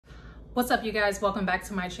What's up, you guys? Welcome back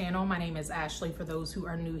to my channel. My name is Ashley. For those who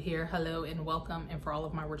are new here, hello and welcome. And for all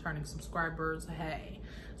of my returning subscribers, hey.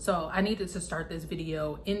 So I needed to start this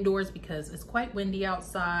video indoors because it's quite windy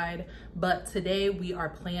outside. But today we are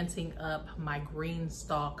planting up my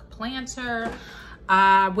GreenStalk planter.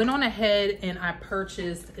 I went on ahead and I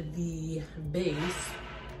purchased the base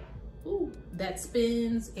that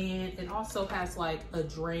spins, and it also has like a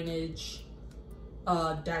drainage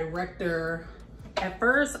director. At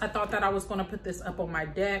first, I thought that I was gonna put this up on my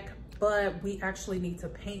deck, but we actually need to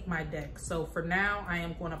paint my deck. So for now, I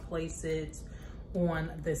am gonna place it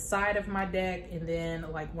on the side of my deck. And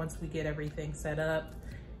then like once we get everything set up,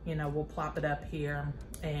 you know, we'll plop it up here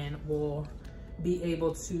and we'll be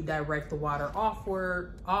able to direct the water off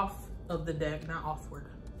of the deck, not offward.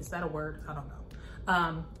 Is that a word? I don't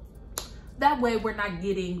know. That way we're not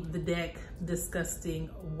getting the deck disgusting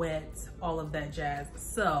wet, all of that jazz.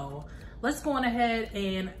 So let's go on ahead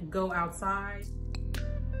and go outside.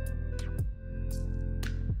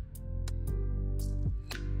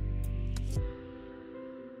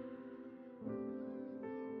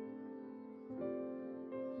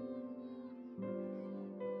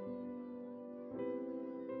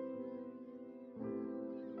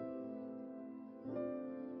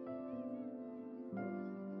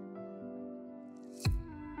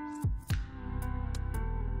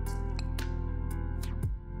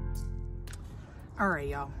 All right,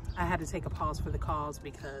 y'all, I had to take a pause for the calls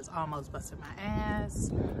because I almost busted my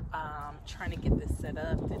ass. Trying to get this set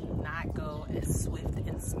up did not go as swift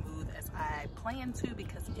and smooth as I planned to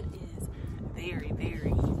because it is very,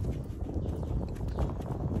 very,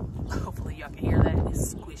 hopefully y'all can hear that,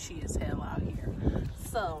 it's squishy as hell out here.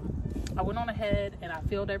 So I went on ahead and I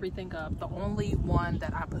filled everything up. The only one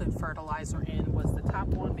that I put fertilizer in was the top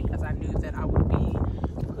one because I knew that I would be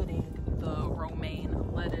putting the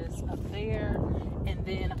romaine lettuce up there. And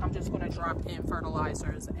then I'm just going to drop in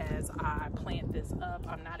fertilizers as I plant this up.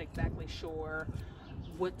 I'm not exactly sure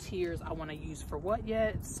what tiers I want to use for what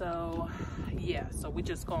yet. So yeah, so we're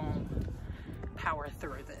just going to power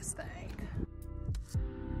through this thing.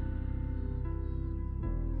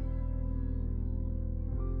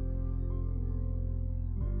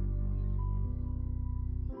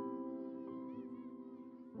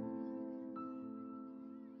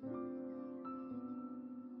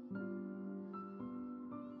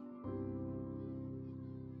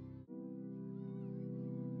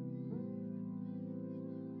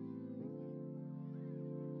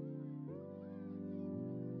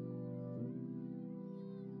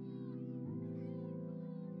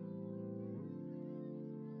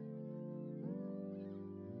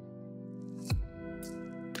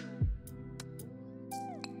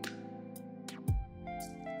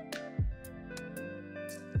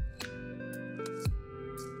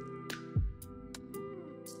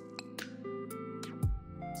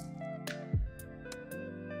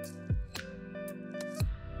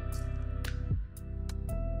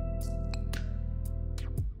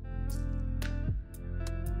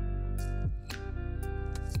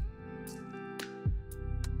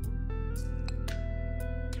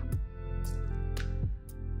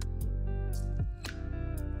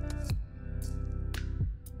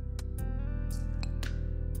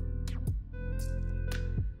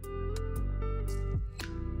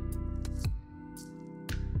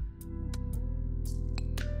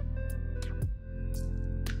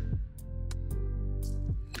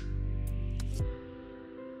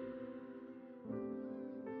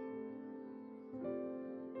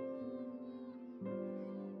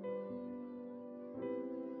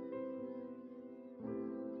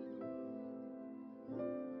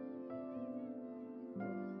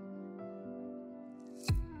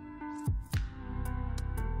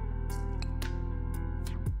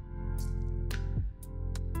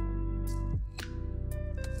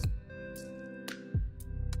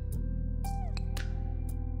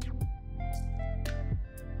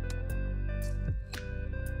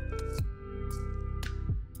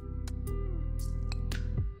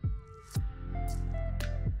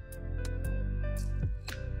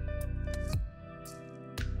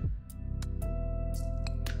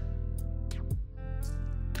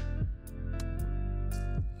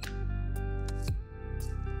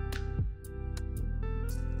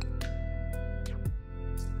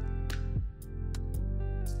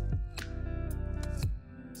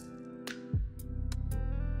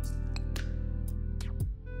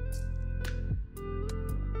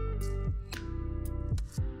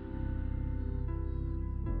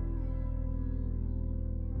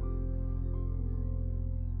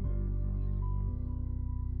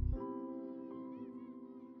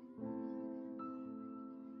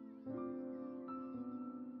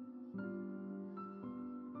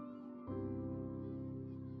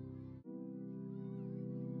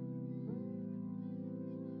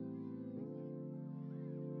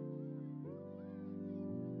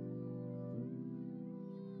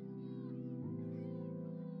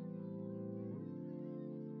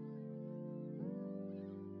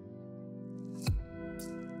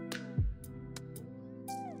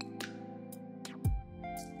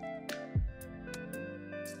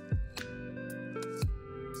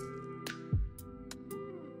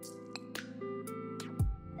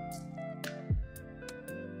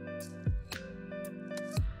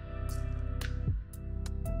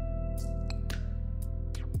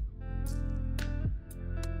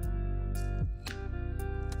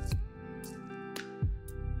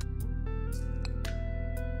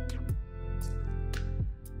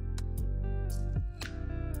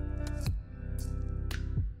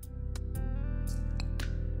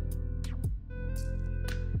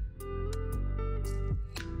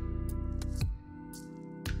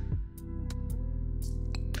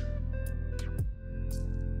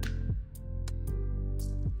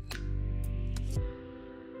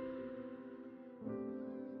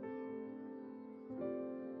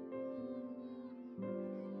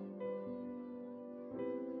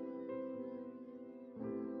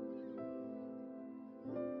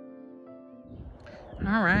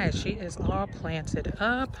 All right, she is all planted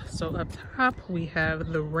up. So up top we have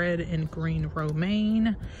the red and green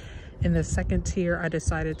romaine. In the second tier, I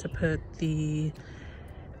decided to put the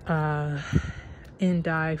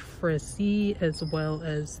Indi Frisee as well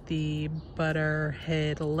as the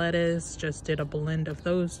butterhead lettuce. Just did a blend of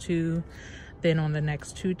those two. Then on the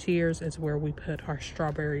next two tiers is where we put our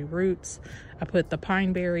strawberry roots. I put the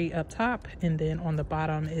pine berry up top, and then on the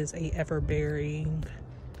bottom is a everbearing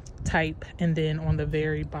type. And then on the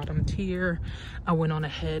very bottom tier, I went on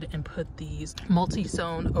ahead and put these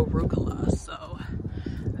multi-sown arugula. So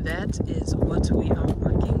that is what we are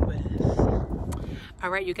working with. All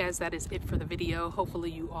right, you guys, that is it for the video. Hopefully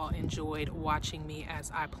you all enjoyed watching me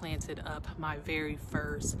as I planted up my very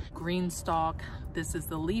first GreenStalk. This is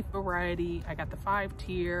the leaf variety. I got the 5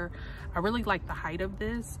 tier. I really like the height of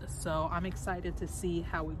this, so I'm excited to see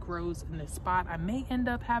how it grows in this spot. I may end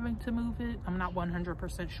up having to move it. I'm not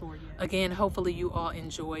 100% sure yet. Again, hopefully you all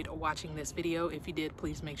enjoyed watching this video. If you did,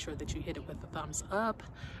 please make sure that you hit it with a thumbs up.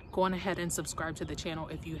 Go on ahead and subscribe to the channel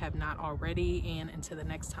if you have not already. And until the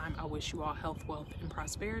next time, I wish you all health, wealth, and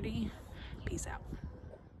prosperity. Peace out.